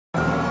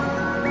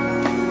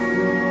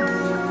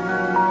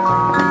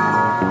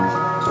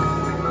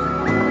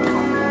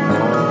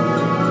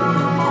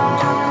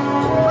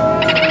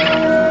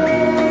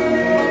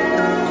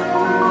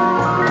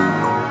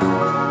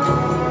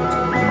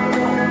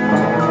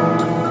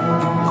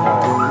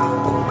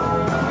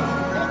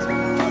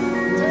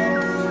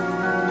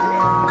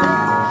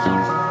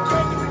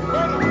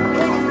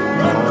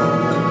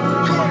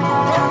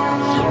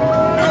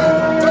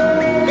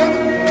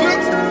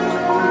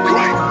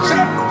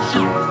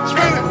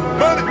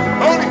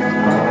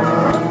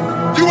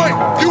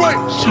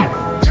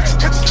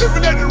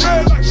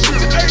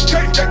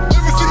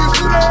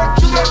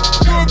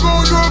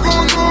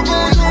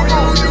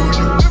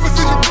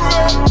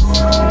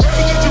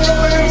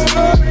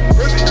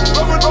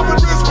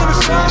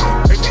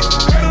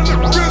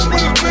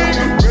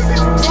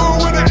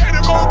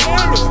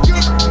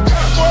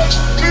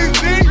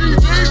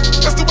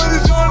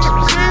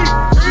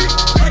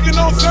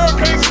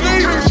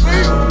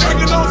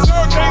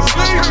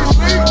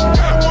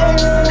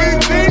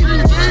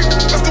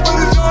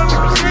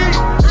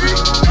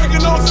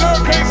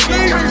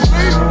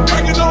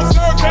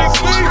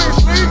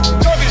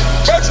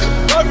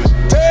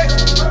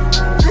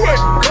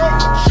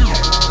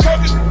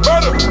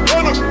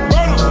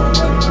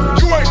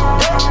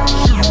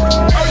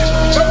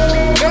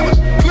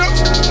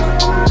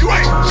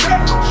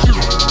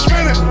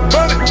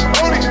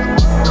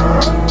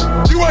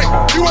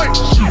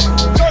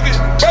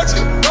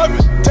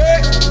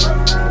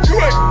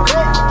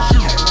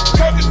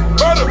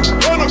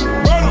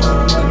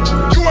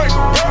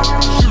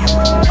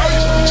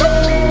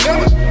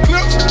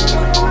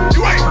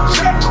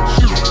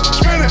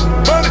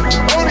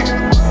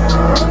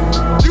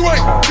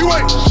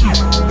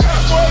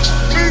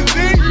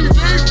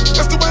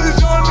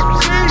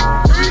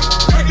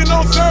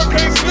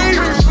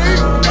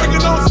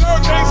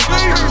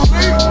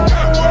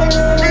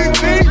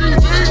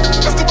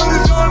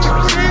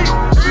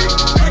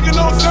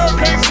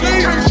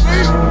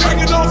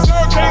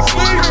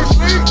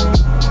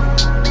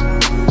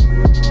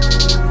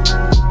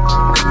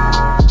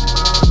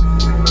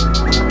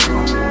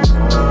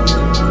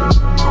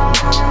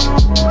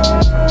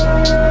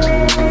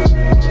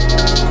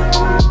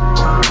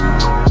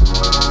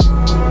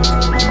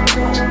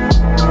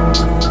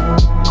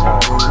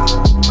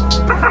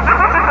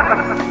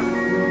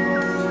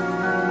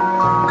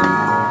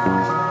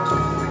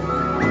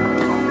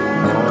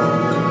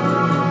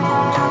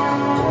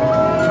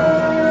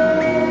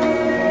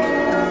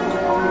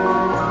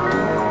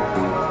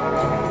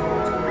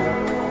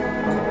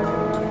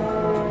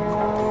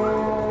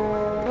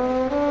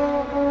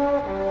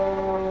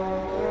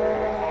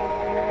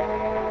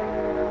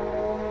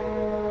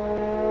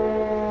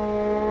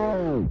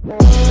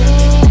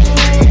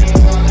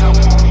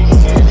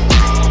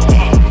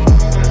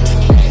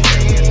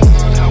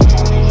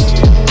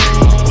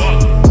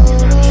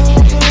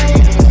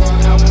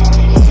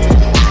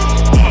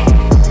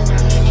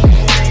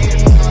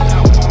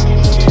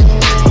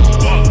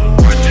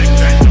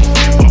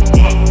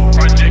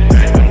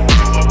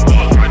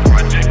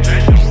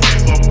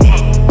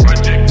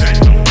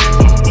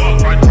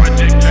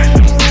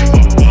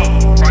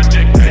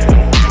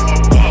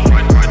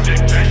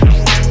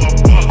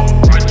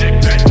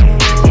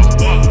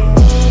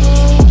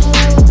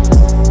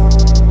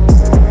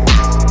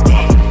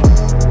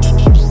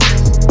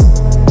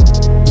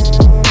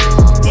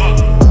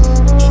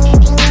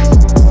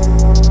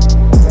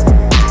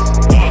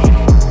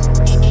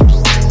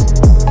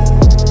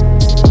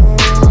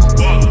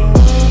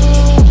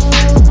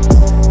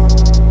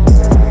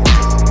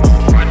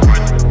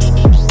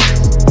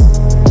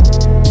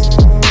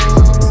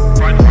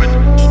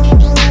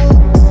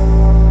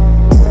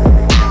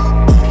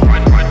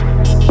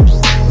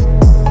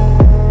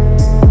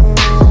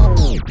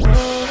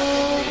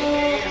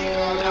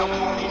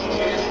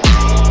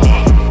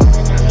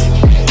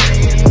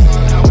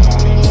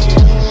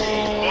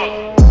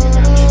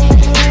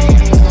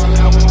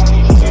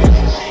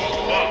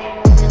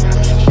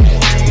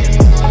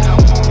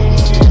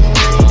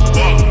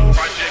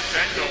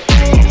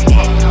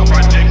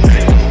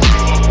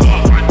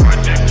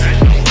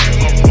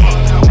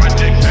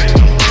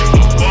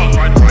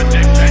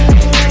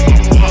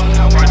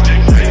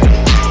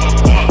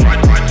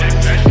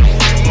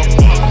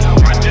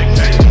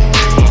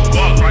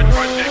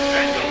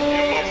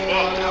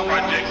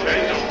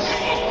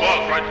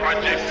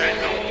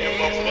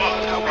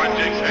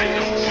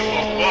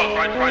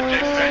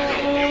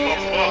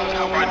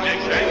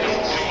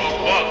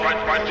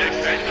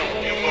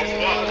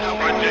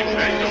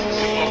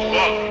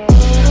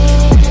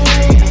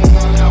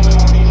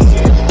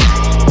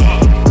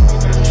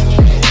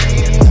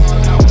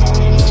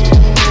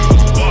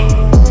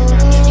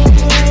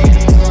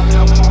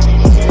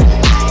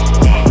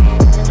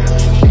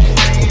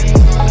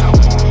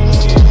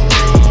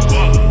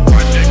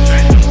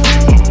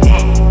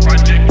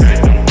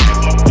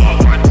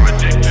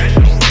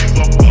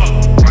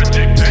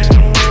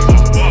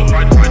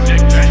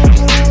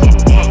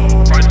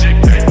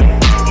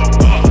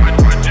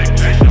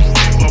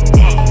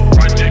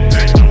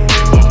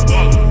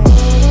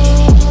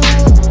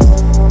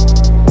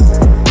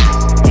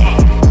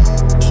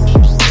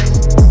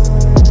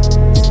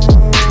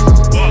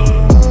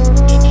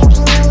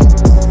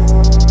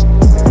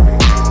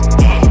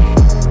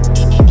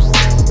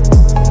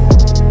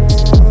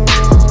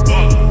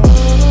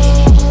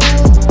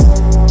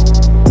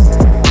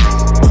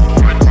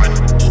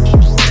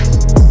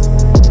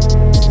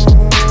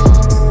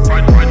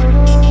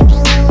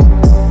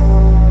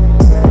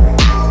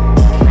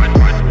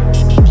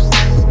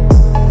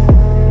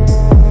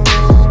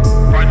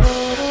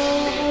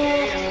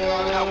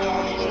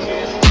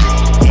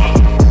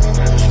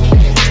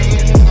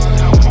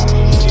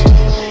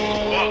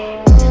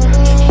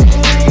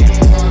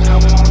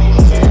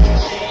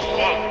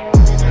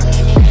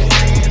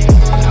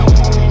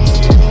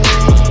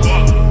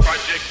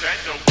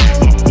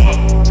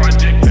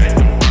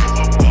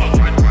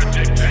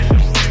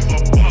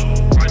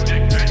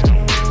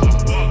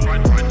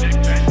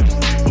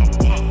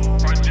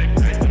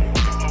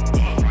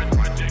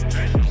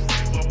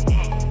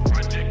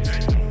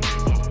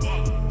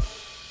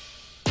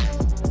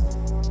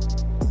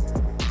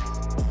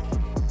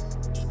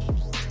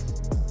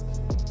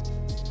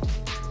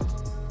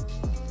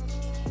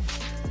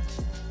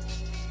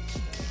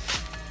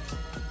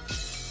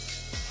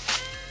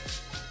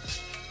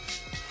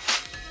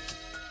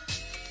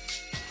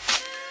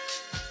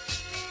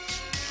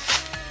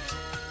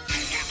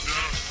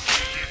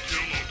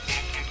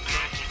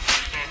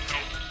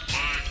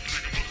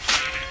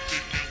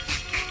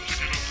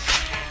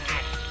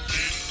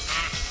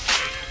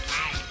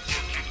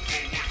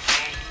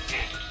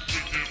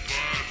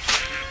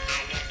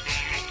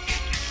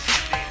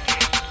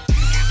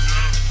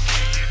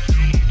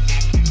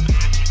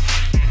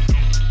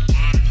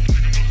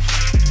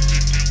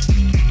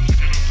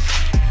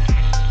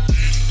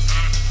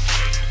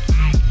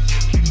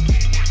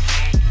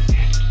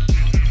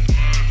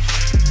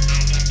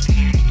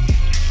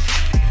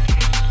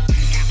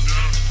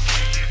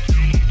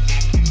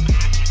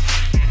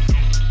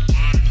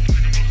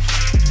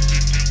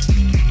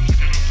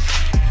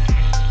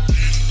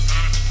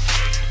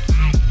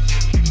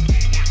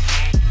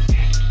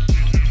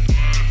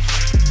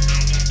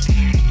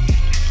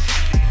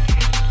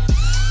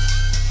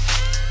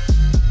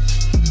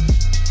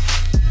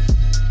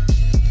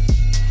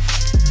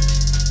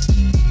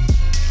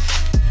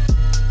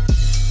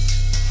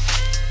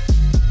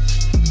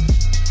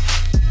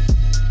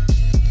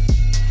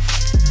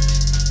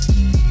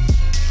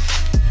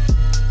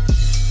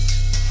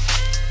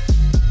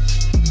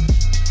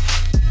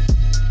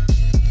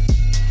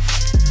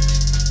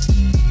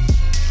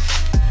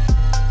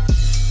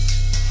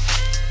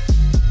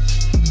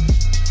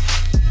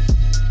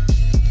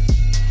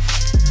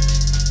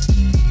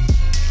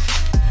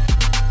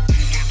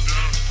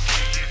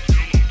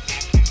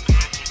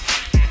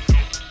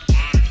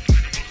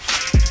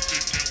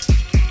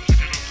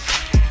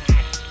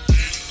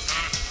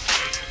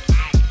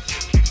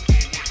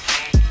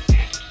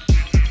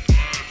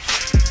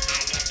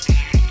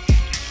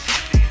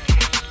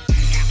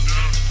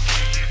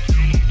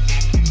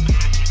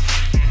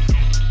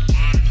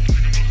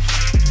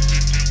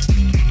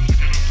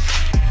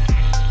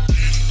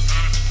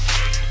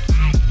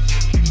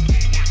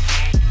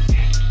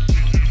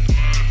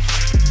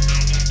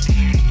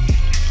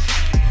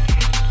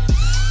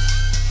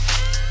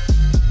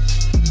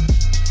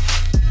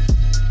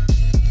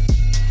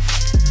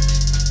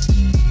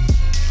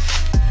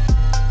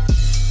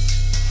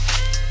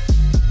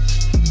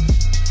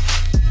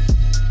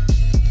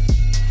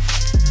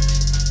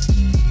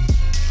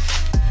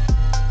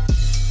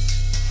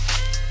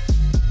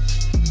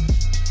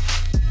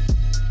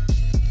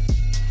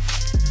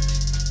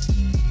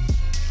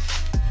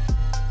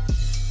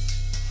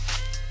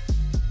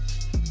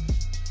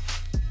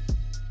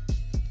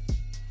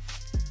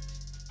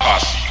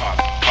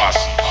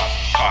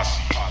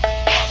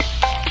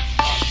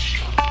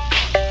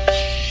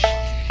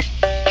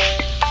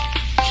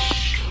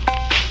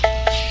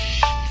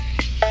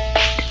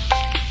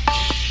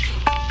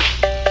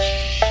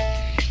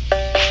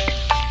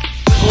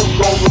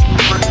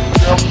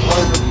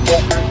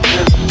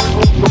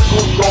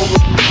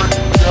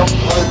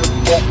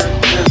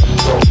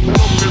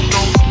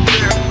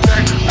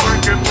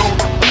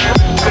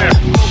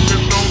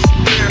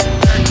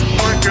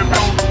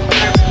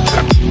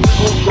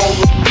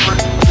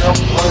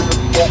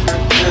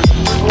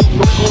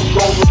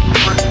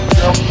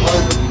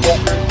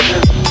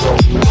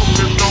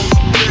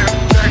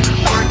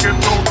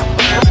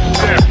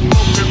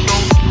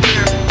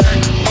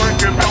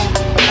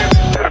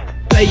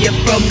player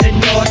from the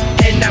north,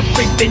 and I'm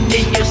creeping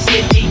in your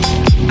city.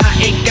 I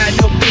ain't got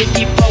no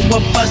pity for a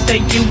buster,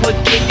 you a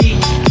kitty.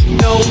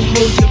 No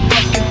rules, you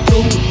fucking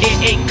fool. It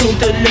ain't cool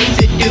to lose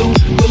it, dude.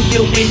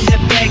 Voodoo in the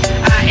back,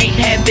 I ain't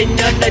having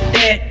none of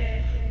that.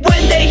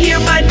 When they hear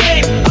my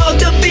name, all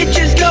the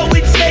bitches go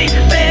insane.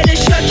 Better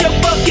shut your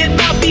fucking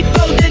mouth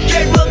before the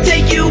dread will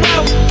take you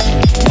out.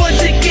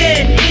 Once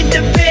again, in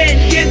the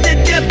van, get the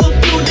devil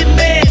through the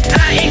man.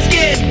 I ain't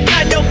scared,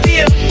 got no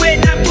fear when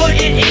I put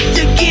it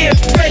into gear.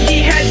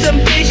 Freddie has some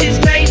visions,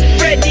 mate.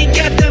 Freddie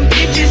got them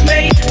bitches,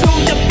 mate. Who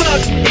the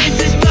fuck is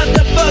this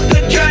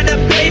motherfucker trying to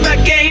play my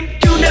game?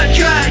 Do not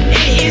try,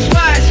 it is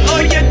wise,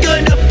 or you're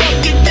gonna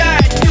fucking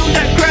die. Do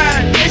not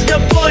cry, there's no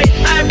point,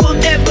 I will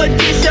never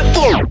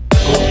disappoint.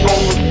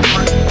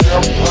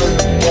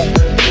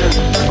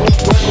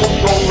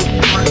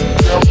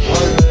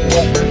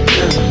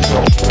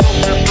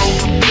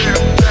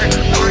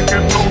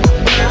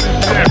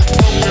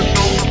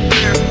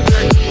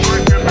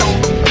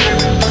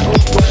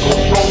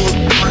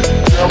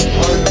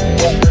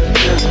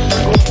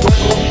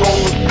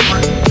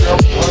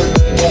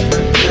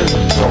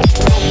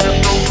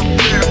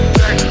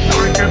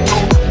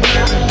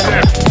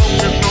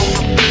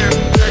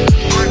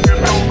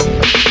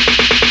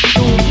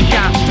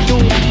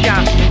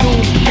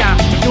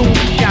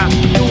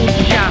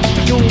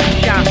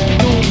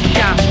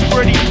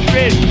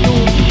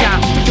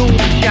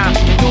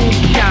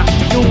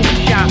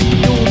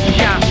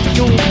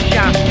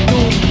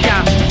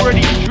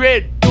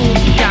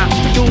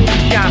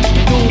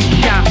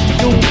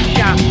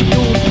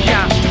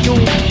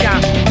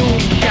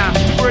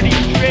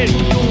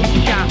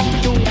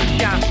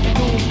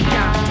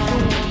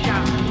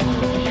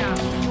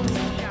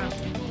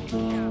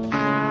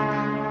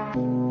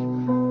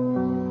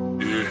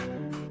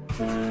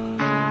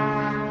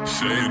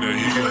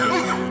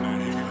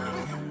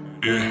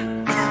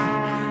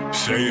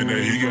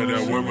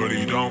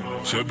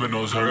 Sippin'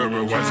 those herb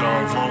and whites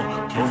our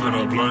phone. Smoking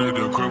a blunt at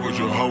the crib with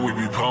your hoe. We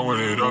be pulling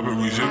it up and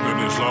we zipping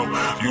it slow.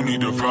 You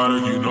need the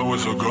product, you know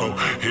it's a go.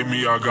 Hit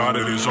me, I got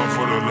it, it's all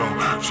for the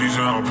low. She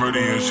sound pretty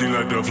and she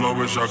like the flow,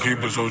 bitch, I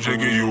keep it so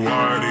jiggy, you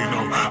already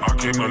know. I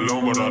came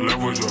alone, but I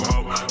left with your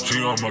hoe.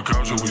 She on my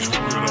couch and we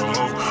smoking a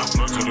hoe.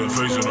 Blunt to the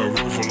face and a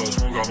room full of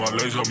smoke. Got my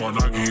lace up my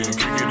Nike and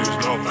kicking his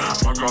dough.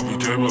 My coffee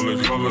table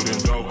is covered in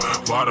dough.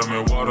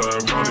 Vitamin water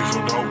and brownies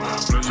for dough.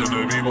 Listen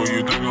to people,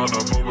 you think on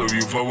the boat. If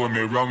you fuck with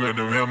me wrong and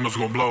them hammers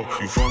gon' blow.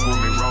 You fuck with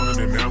me wrong and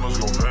them hammers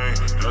gon' bang.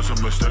 That's a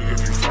mistake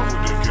if you fuck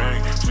with the gang.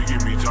 She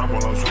give me time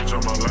while I'm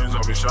switching my lanes.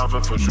 I'll be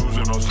shopping for shoes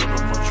and I'm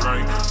sipping for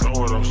train. Know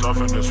what I'm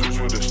stuffing to switch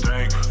with the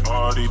stain.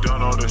 Already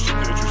done all the shit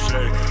that you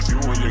say. You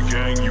and your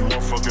gang, you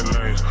all fucking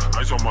lanes.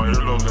 Ice on my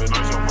earlobes and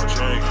ice on my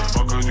chain.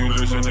 Fuck cause you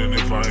listening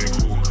if I ain't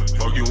cool.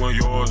 Fuck you and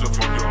yours and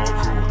fuck your whole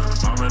crew.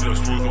 I'm in the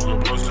smooth on the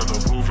bus to the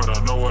roof. And I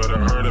know what I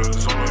heard and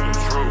it's only the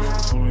truth.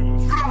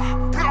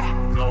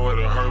 Know what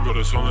I heard but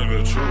it's only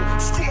the truth.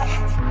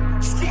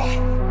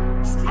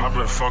 I've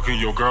been fucking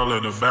your girl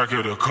in the back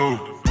of the coupe.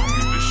 I'm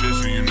getting the shit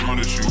so you know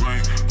that you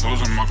ain't.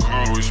 Clothes in my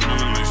car always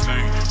smelling like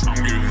stink. I'm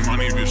getting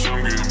money, bitch,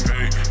 I'm getting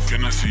paid.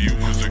 Can I see you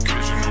cause the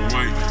cash in the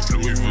way?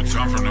 Louis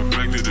Vuitton from the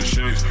back to the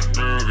shades.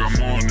 There I got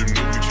more on them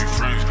new Gucci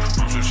frames.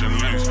 I'm switching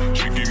lanes,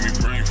 she give me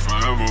brain.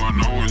 Forever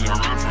and always I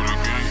rap for the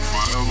gang.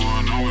 Forever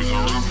and always I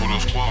rap for the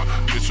squad.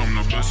 Bitch, I'm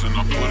the best and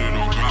I put it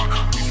on God.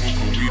 We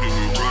smoking weed and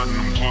we riding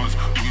them quads.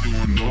 We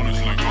doing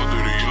donuts like all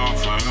through the yard.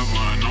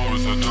 Forever and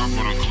always I die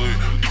for the clip.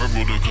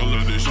 Purple the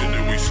color, the shit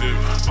that we sip.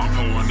 I'm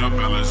pulling up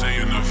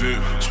Alizé in the VIP.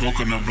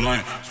 Smoking a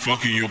blunt,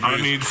 fucking your bitch.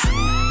 I need 2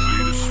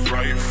 liters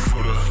Sprite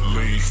for the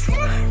lean.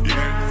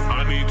 Yeah,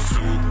 I need 2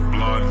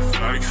 blonde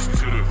dykes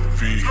to the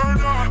V.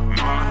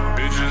 My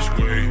bitches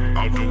way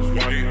out the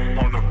white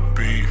on the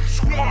beam.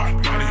 Squad,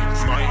 money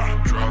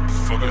might drop,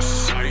 fuck a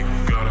sight,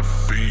 got a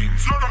beam.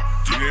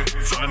 Yeah,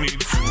 I need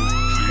 2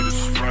 liters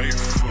Sprite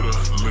for the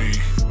lean.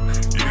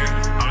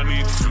 Yeah, I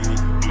need 2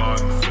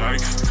 blonde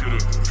dykes to the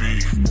V.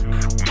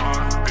 My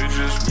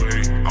bitches way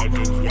out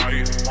the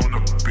white on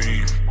the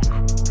beam.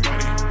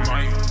 Money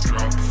might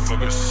drop,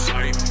 fuck a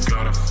sight,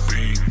 got a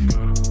beam.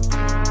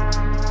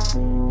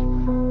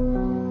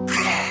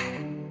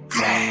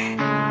 Bye.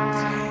 Bye.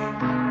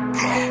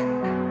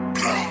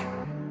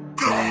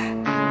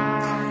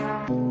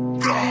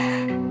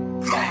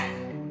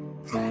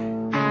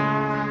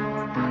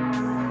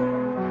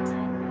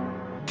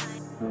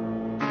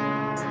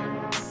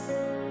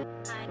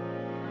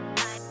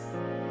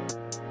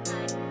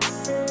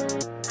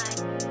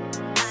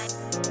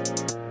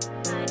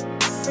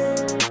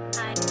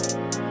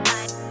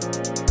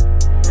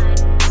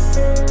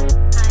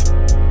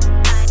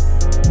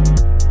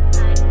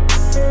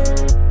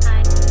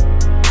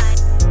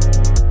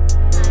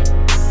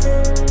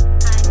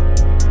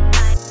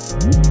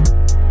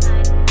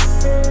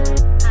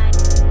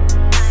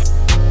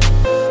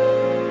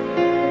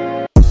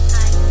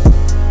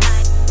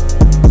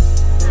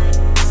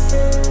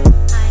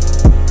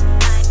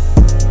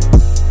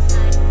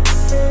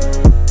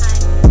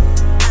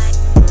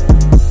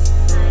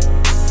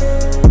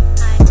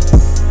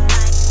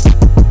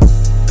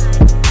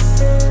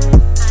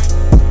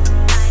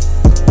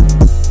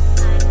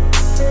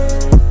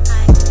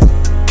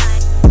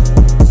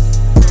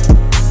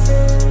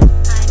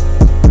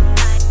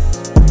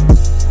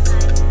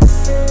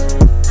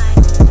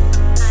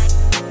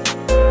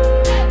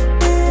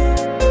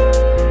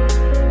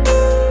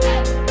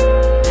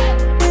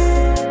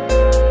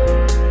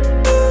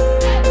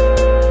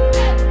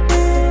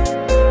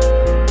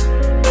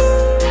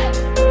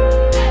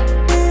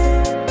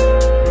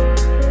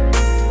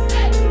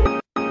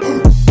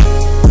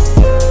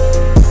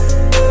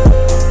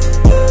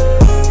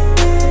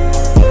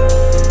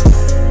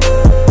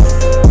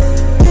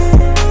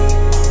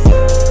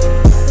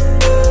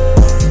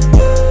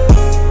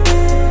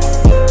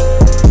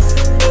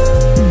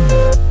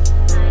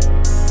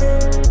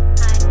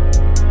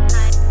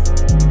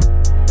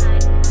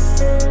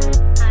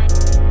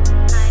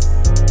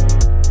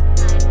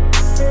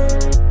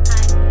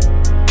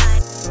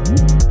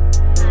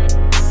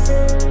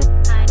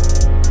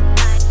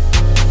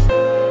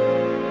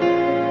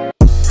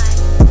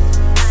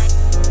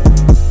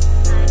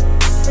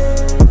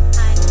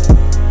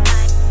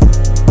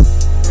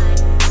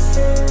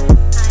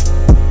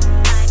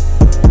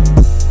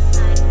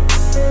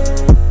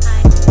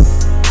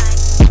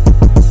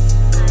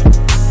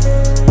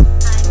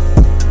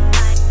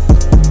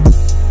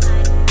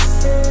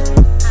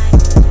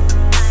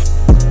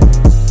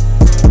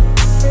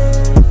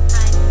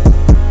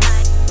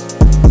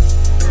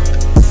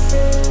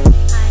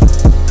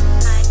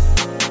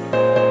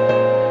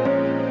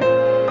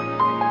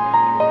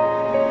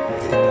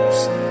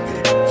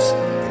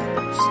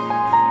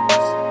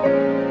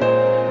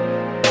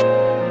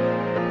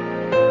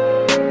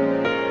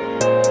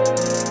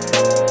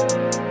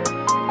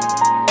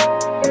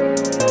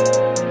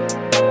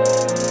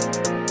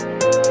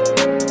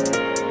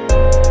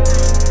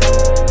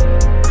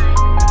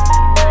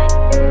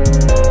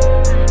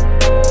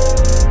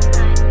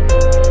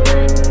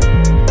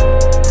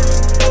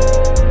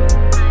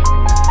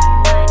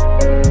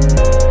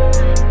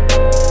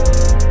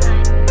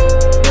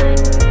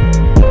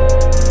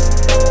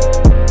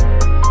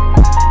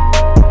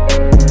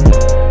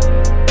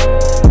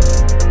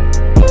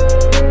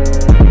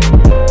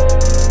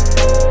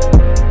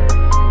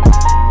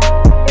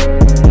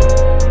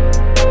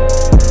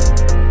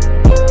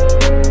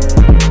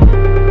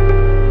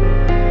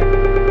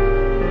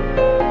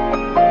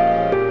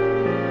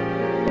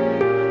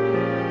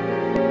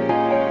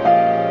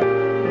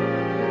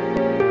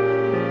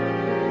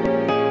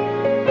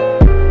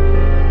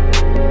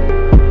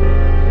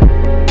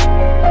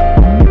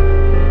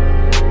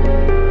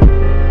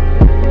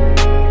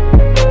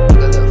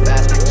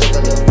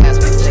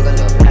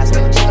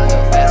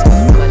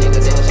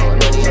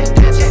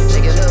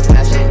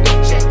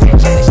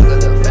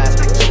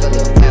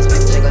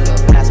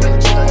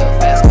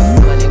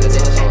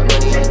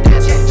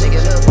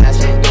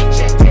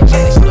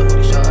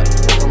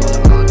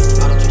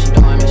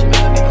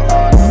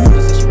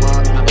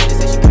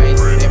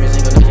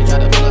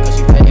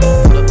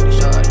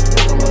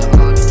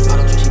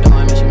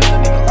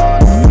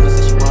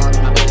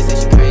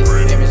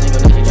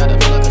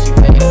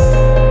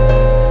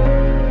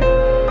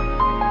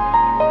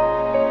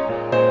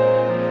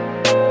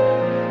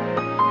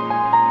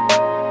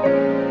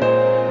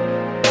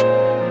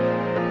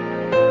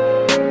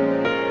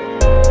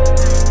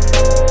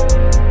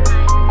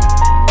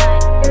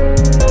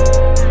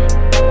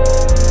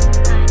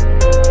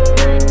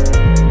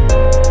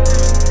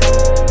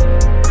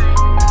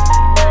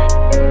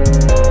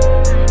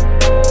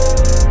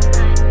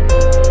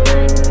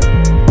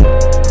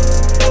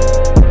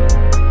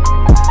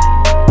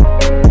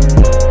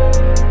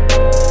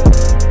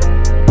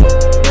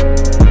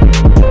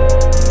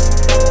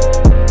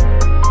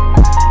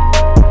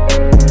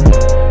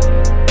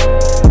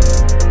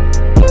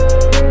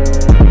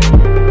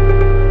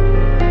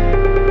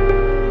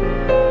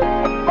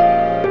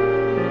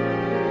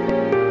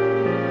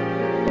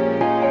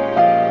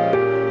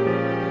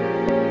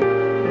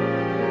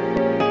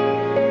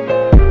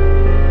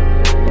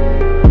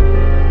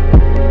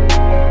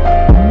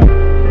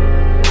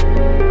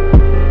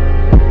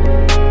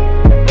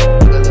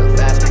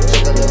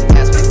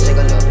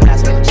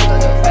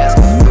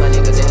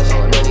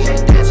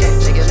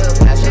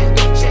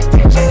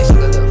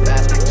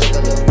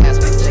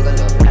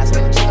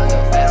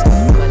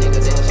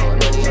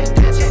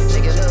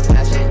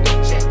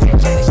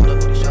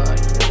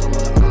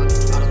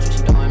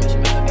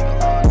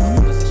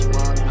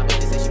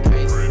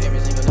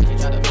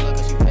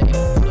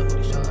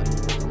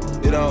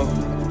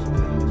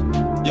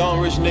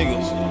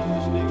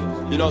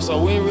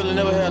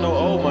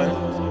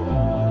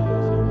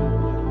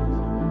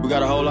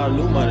 lot of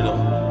new money though.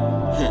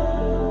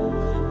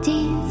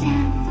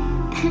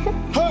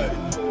 Hey,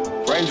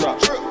 raindrop,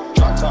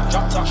 drop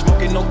top,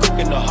 smoking, no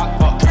cooking, the hot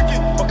pot.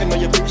 Fucking on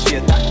your bitch, yeah,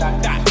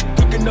 that.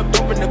 Cooking up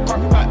dope in the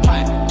crock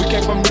pot. We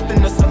came from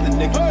nothing to something,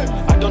 nigga.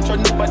 I don't try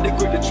nobody,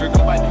 grip the trigger.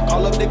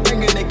 Call up, they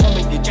bang and they come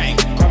and get gang.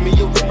 Cry me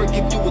a river,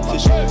 give you a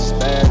tissue.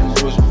 Bad and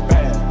Boujee,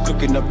 bad.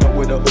 Cooking up dope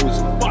with a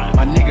Uzi.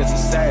 My niggas are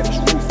savage,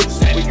 ruthless.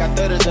 We got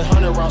 30s and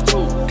 100 rounds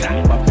too.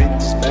 My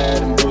bitch is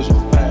bad and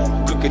Boujee,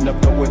 bad. Cooking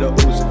up dope with a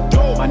Uzi.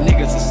 My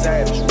niggas are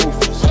savage,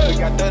 ruthless. We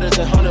got 30s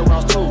and 100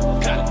 rounds too.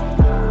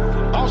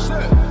 All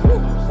set.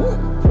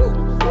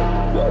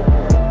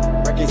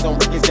 Records on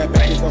records, got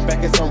backers on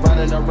backers. I'm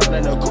riding around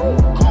in a cool.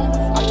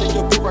 I take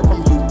your pick right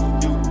from you.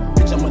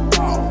 Bitch, I'm a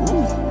dog.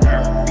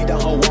 Beat down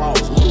her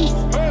walls.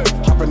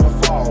 Hop in the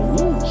fall.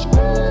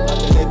 I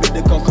tell that bitch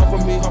to come for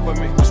me.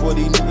 That's what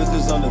these niggas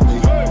is under me.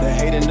 The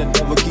hate and the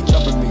devil keep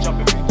jumping me.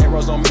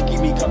 Arrows on me, keep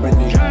me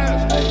company.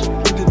 Hey,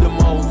 we did the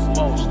most.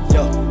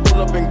 Yeah,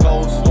 pull up and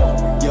goes.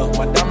 Yeah,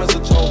 my diamonds a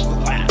choker.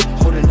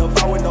 Holding a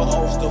vow with no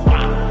holster.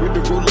 Rip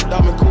the ruler,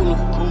 diamond cooler.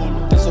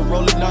 This a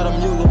roller, not a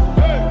mule.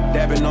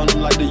 Dabbing on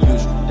them like the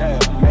usual.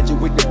 Magic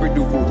with the brick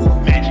do voodoo.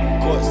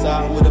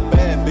 Courtside with a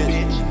bad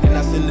bitch. And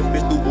I send the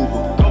bitch through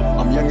Uber.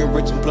 I'm young and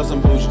rich and plus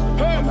I'm Boujee.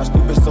 I'm not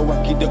stupid, so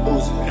I keep the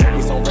Uzi.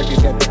 Records on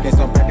records, got backers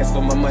on backers, so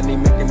my money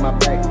making my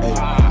back.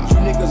 Ay. You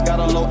niggas got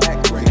a low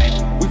act rate.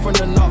 We from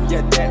the north,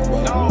 yeah, that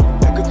way.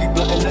 That cookie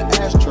blunt in the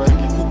ashtray.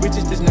 Who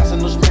bitches this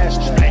national smash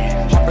tray?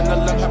 Hop in the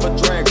left, have a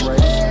drag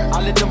race.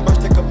 I let them birds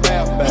take a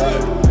bath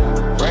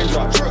bag.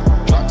 Raindrop,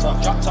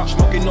 drop top,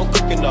 smoking, no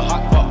cooking, the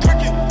hot pot.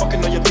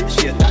 Fucking on your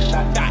bitch, yeah,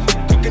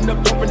 that. Cooking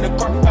up dope in the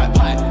crock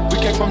pot. We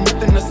came from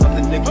nothing to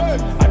something, nigga.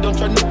 I don't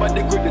try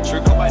nobody, grip the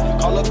trigger.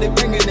 Call up, they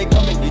bang and they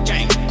come and get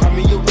gang. Cry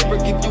me a river,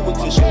 give you a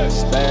tissue.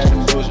 Bad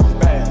and Boujee,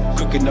 bad.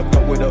 Cooking up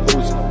dope with a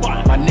Uzi.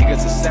 My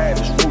niggas are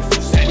savage,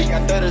 ruthless. We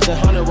got 30s and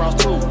 100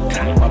 rounds too.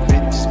 My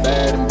bitch is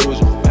bad and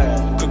Boujee,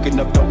 bad. Cooking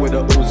up dope with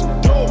a Uzi.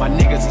 My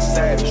niggas are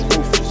savage,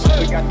 ruthless.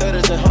 We got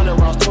 30s and 100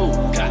 rounds too.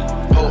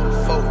 Hold,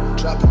 fold,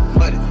 dropping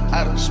money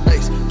out of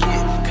space.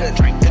 Kid, cut,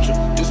 drink,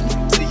 introduce me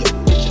to your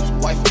bitch's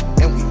wife,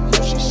 and we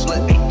know she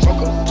slut.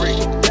 Drunk up, break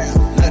it down,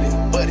 nutty,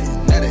 buddy,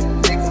 nutty,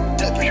 nigga,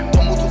 ducky.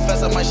 Don't move too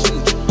fast, I might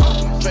shoot you.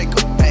 Draco,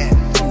 bad,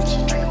 Gucci.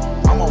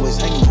 I'm always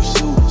hanging with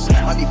shoes.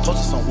 I be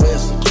posted somewhere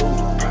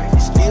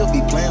secluded. Still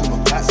be playing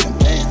with pots and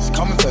pans.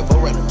 Call me Favo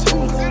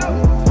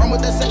Ratatouille. Run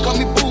with that set, call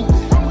me boo.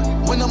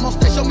 When I'm on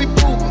stage, show me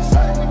boobies.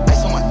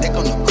 Ice on my neck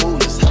on the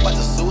coolest. How about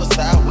the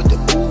suicide with the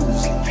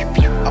booze?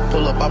 I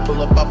pull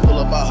up,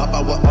 I hop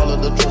out with all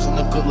of the drugs and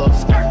the good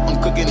looks.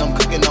 I'm cooking,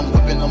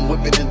 I'm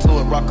whipping into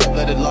it, rock up,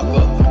 let it lock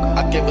up.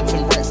 I gave her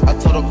 10 racks, I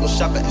told her go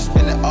shopping and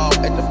spend it all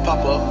at the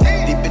pop-up.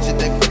 These bitches,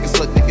 they fucking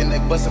slut dick and they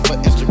bustin' for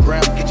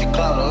Instagram, get your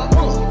clout up.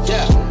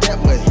 Yeah, that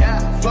way,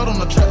 float on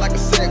the track like a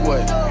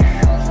Segway.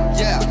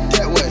 Yeah,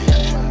 that way,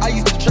 I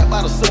used to trap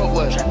out of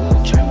Subway.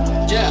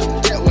 Yeah,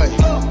 that way,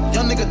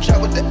 young nigga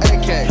trap with the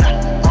AK.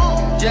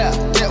 Yeah,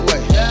 that way,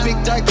 big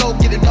Dyko,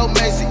 get it, no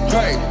Macy,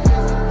 great.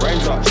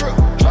 Raindrop, drop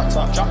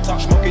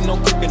top, smoking, no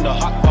cooking, the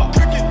hot pot.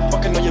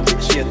 Fucking on your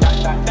bitch, yeah,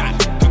 that.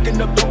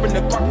 Cooking up dope in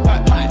the crock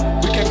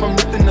pot. We came from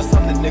nothing to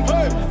something,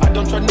 nigga. I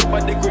don't try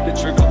nobody, grip the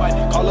trigger.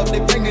 Call up, they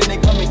bang and they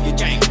come and get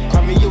gang.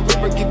 Cry me a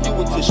river, give you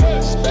a tissue.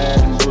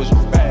 Bad and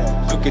Boujee,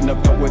 bad. Cooking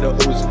up dope with a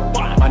Uzi.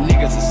 My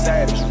niggas are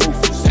savage,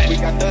 ruthless. We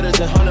got 30s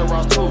and 100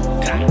 rounds too.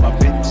 My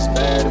bitch is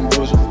bad and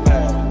Boujee,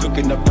 bad.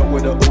 Cooking up dope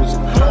with a Uzi.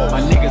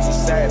 My niggas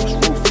are savage,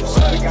 ruthless.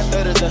 We got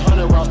 30s and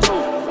 100 rounds too.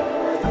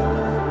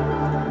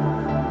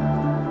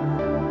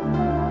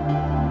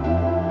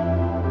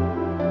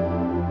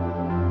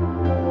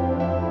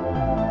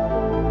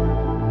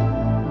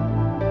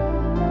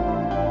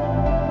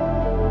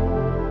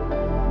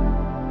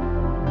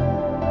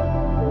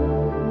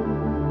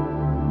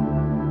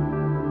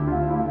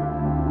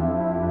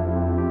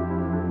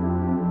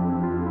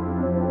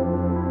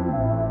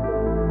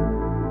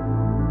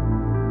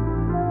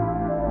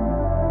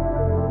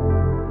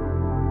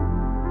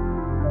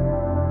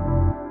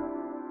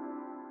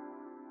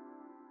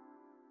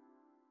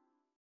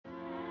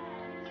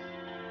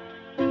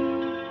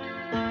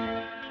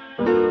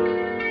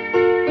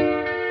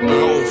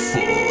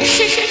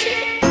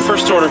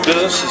 First order of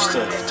business is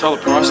to tell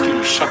the prosecutor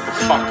to shut the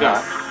fuck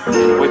up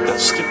and wipe that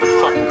stupid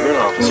fucking grin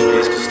off his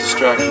face because it's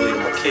distracted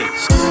leading my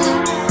case.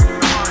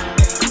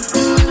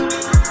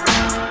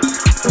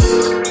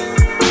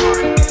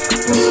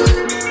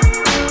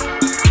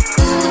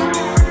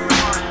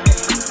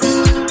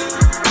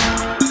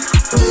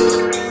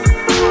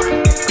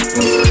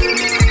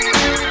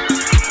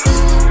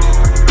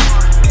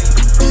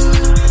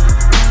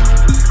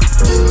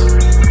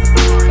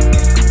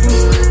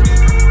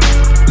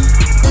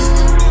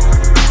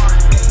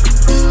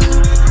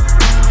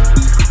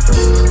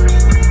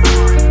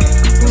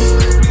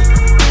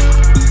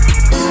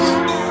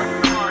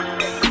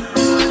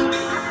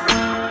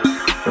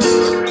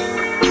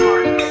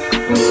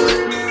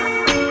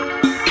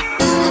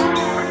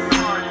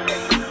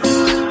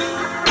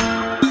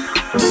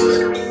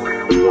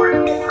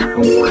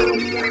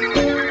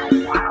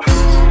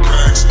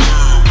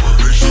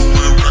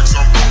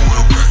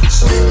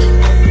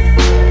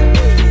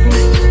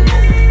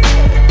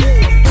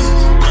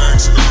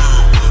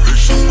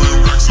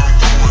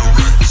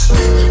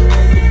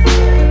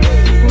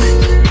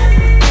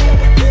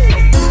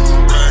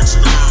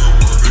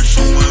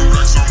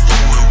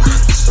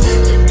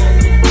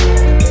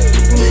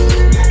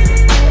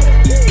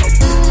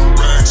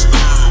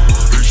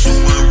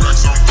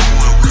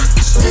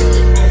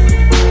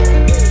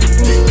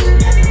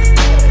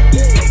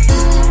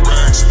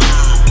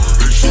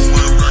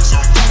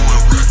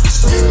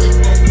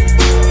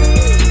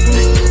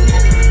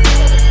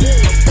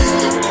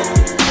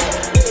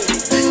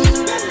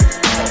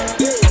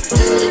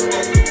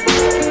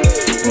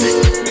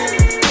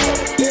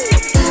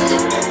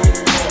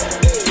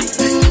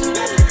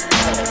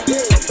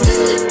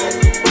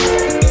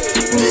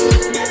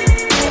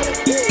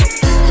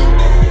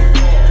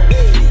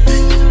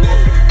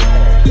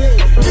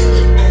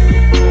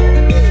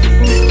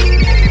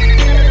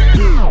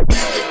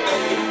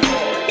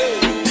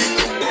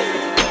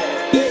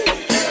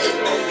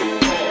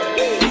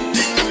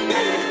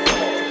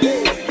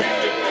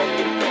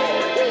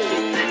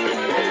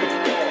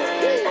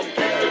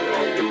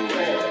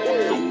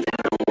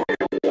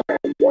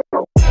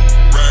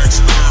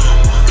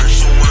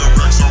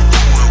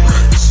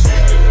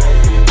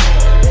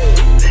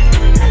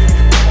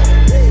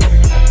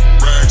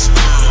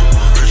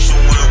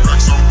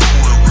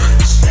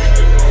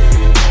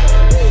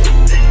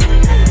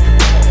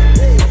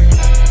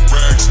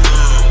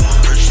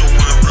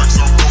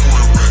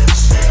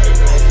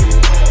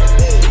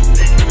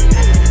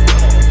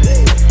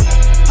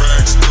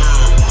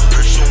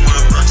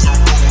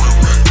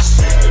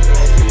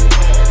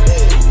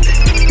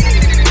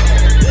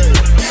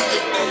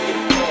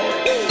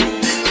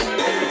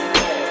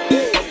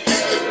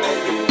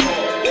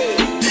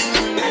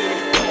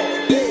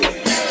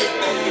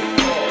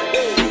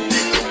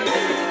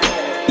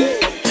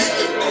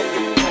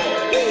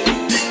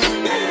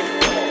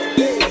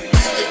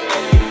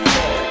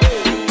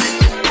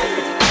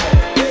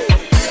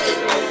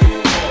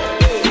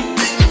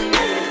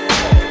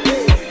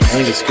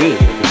 it's good.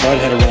 If I'd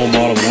had a role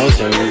model when I was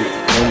younger,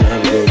 learning how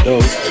to grow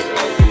dope,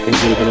 things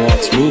would have been a lot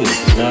smoother.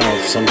 Because now,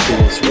 if some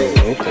kid wants to grow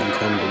dope, they can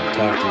come and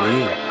talk to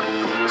me.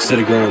 And instead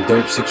of growing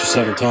dope 6 or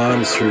 7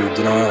 times through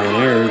denial and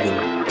error,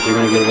 then they're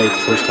gonna get it right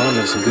the first time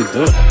and have some good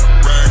dope.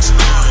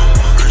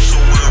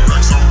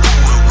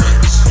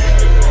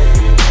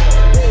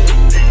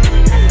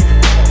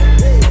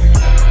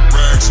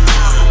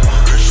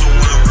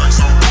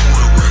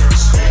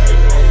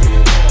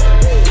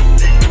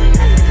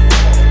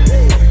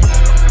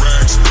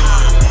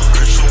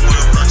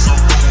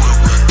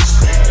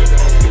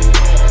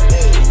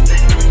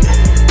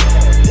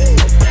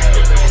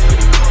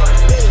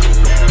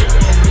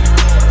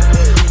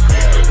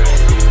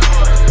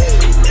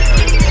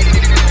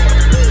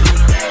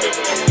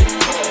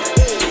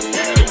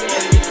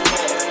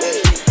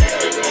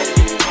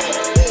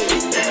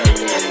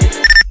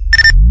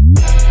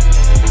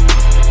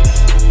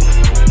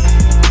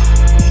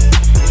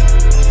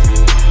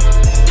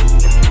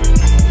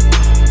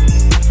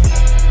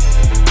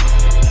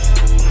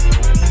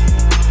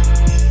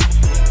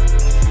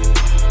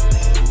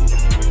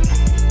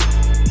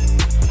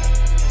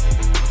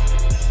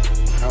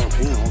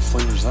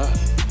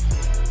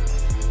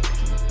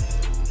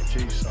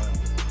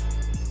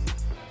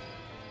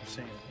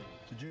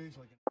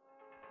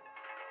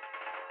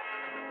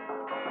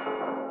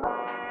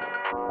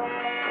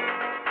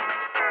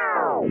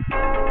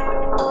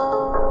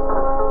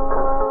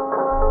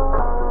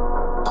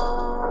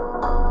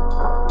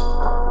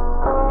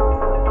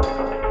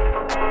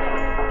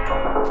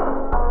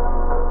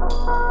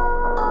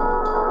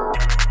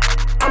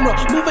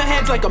 Moving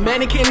heads like a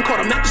mannequin,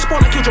 caught him at the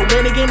spawn, I killed your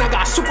man again. I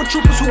got super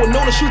troopers who will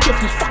know to shoot you if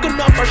you fucking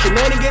up our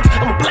shenanigans.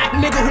 I'm a black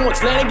nigga who wants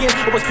land again.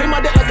 Always pay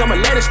my debt like I'm a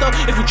Lannister.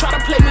 If you try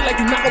to play me like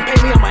you not gonna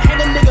pay me, I'ma hang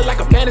a nigga like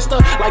a banister.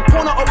 Like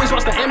porn, I always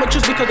watch the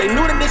amateurs because they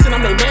new to this and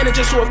I'm their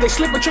manager. So if they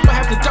slip a trip, I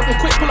have to jump and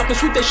quick, pull up and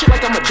sweep that shit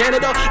like I'm a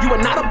janitor. You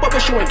are not a bubble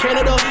shoe in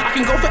Canada. I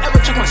can go forever,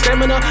 check my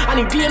stamina. I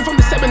need DN from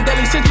the 7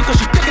 deadly sins because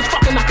she thick as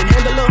fucking I can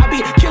handle her. I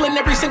be killing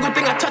every single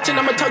thing I touch and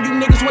I'ma tell you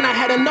niggas when I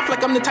had enough.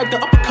 Like I'm the type to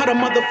uppercut a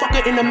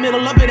motherfucker in the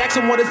middle of it,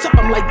 asking what is up.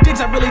 I'm like Diggs,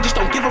 I really just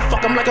don't give a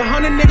fuck. I'm like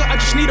 100 nigga, I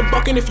just need a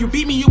buck. And if you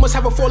beat me, you must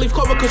have a 4-leaf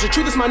clover. Cause the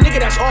truth is my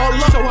nigga, that's all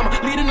love. So I'm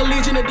leading a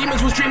legion of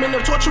demons, was dreaming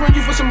of torturing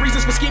you for some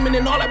reasons, for scheming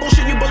and all that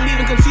bullshit you believe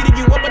in. Conceded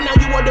you up, but now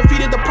you are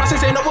defeated. The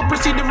process ain't over,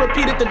 proceed to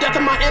repeat it. The death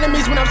of my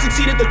enemies when I've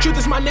succeeded. The truth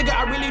is my nigga,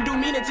 I really do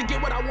mean it. To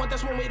get what I want,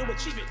 that's one way to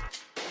achieve it.